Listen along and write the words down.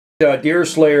Deer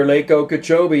Slayer Lake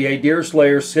Okeechobee, a Deer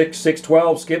Slayer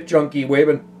 612 skip junkie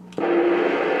waving.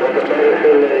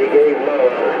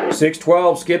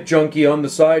 612 skip junkie on the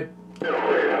side.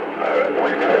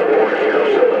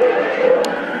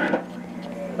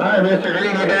 Hi, Mr.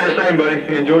 Green. You do the same,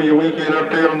 buddy. Enjoy your weekend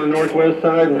up there on the northwest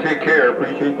side and take care.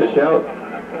 Appreciate the shout.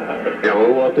 Yeah,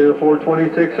 we'll up there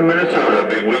 426 in Minnesota.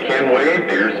 Big weekend wave.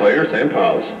 Deer Slayer, St.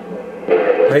 Paul's.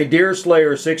 Hey, Deer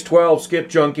Slayer 612 skip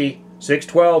junkie.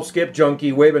 612 skip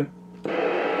junkie waving.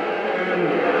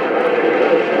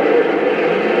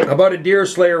 How about a Deer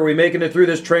Slayer? Are we making it through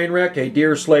this train wreck? A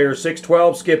Deer Slayer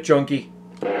 612 skip junkie.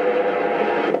 Hey,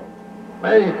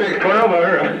 612, I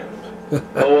heard.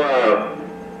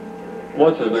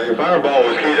 What's his name? Fireball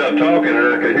was keyed up talking,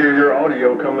 and I could hear your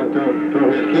audio coming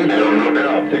through his keypad, no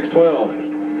doubt.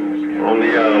 612 on the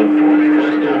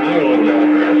western islands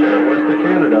out there, west of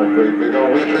Canada. Big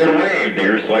old weekend wave,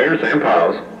 Deer Slayer, St.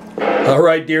 Paul's. All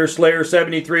right, Deer Slayer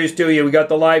 73s to you. We got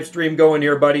the live stream going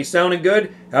here, buddy. Sounding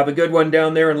good? Have a good one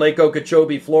down there in Lake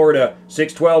Okeechobee, Florida.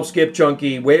 612 skip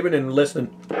junkie, waving and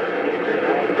listening.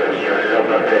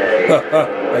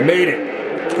 I made it.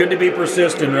 It's good to be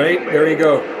persistent, right? There you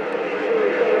go.